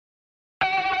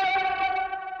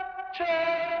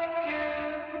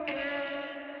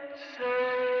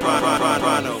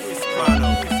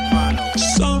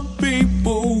Some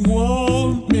people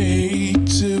want me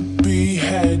to be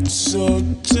heads or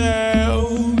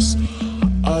tails.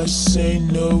 I say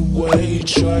no way,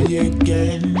 try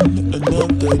again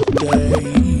another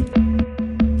day.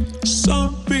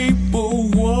 Some people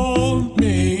want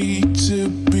me to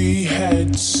be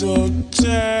heads or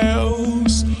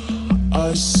tails.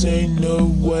 I say no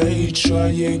way, try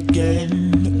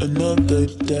again another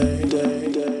day.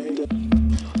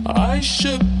 I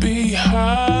should be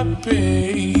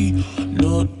happy,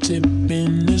 not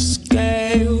tipping the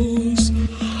scales.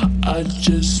 I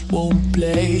just won't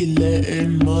play,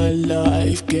 letting my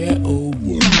life get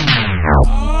over.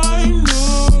 I'm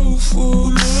no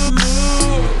fool,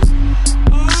 no,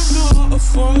 I'm not a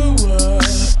follower.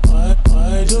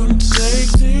 I don't take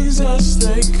things as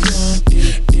they come.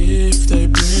 If they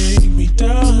bring me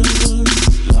down,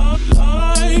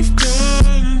 life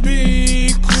can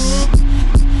be cruel.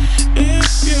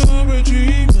 If you're a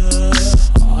dreamer,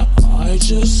 I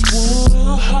just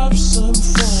wanna have some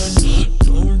fun.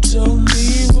 Don't tell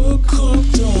me what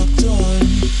could done.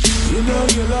 You know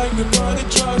you like it, but it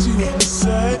drives you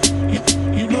insane.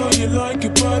 You know you like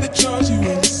it, but it drives you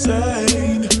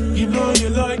insane. You know you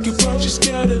like it, but you're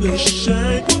scared of the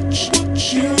shame.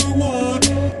 What you want,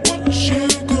 what you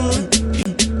got.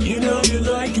 You know you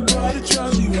like it, but it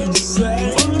drives you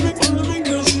insane. Follow me,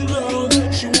 cause you know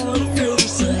that you wanna feel the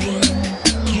same.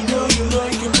 You know you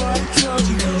like it, but it drives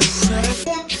you insane.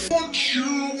 What you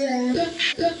want,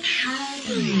 what you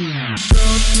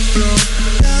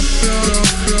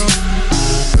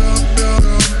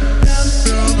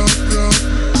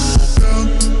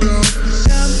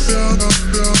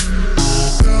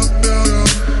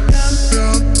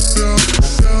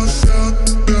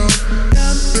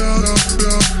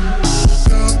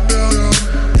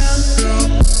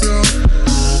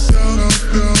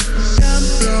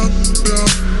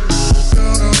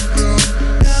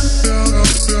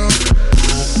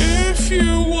If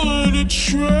you wanna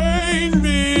train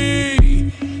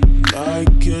me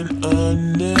like an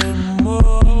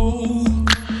animal,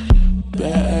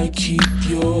 better keep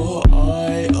your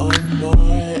eye on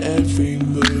my every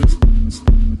move.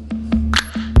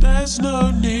 There's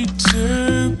no need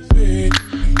to be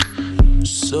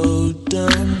so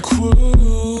damn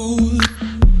cruel.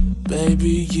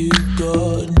 Baby, you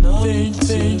got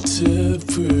nothing to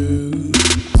prove.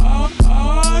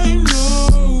 I'm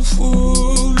no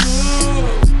fool,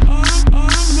 no,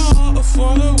 I'm not a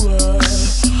follower.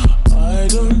 I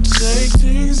don't take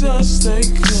things as they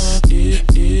come.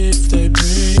 If they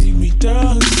bring me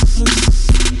down,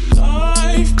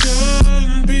 life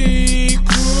can be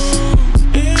cruel.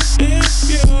 If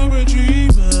you're a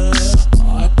dreamer,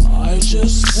 I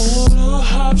just wanna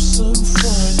have some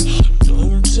fun.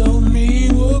 Don't tell me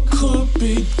what could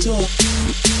be done.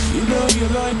 You know you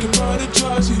like it, but it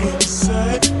drives you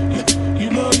insane. You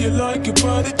know you like it,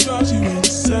 but it drives you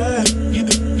insane.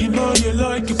 You know you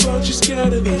like it, but you're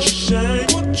scared of the shame.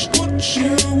 What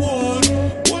you want,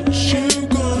 what you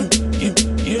got.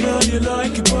 You know you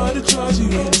like it, but it drives you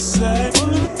insane.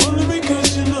 Follow me,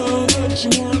 cause you know that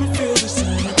you wanna feel